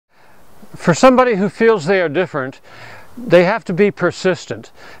For somebody who feels they are different, they have to be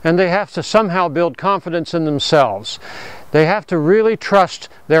persistent, and they have to somehow build confidence in themselves. They have to really trust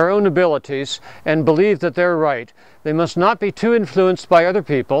their own abilities and believe that they're right. They must not be too influenced by other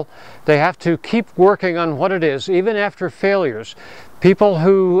people. They have to keep working on what it is, even after failures. People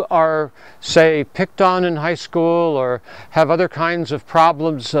who are, say, picked on in high school or have other kinds of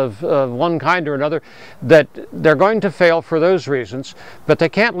problems of one kind or another, that they're going to fail for those reasons, but they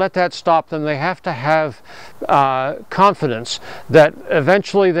can't let that stop them. They have to have confidence that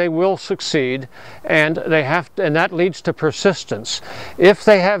eventually they will succeed, and and that leads to persistence. If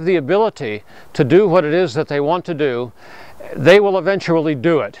they have the ability to do what it is that they want to do, they will eventually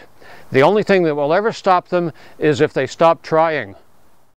do it. The only thing that will ever stop them is if they stop trying.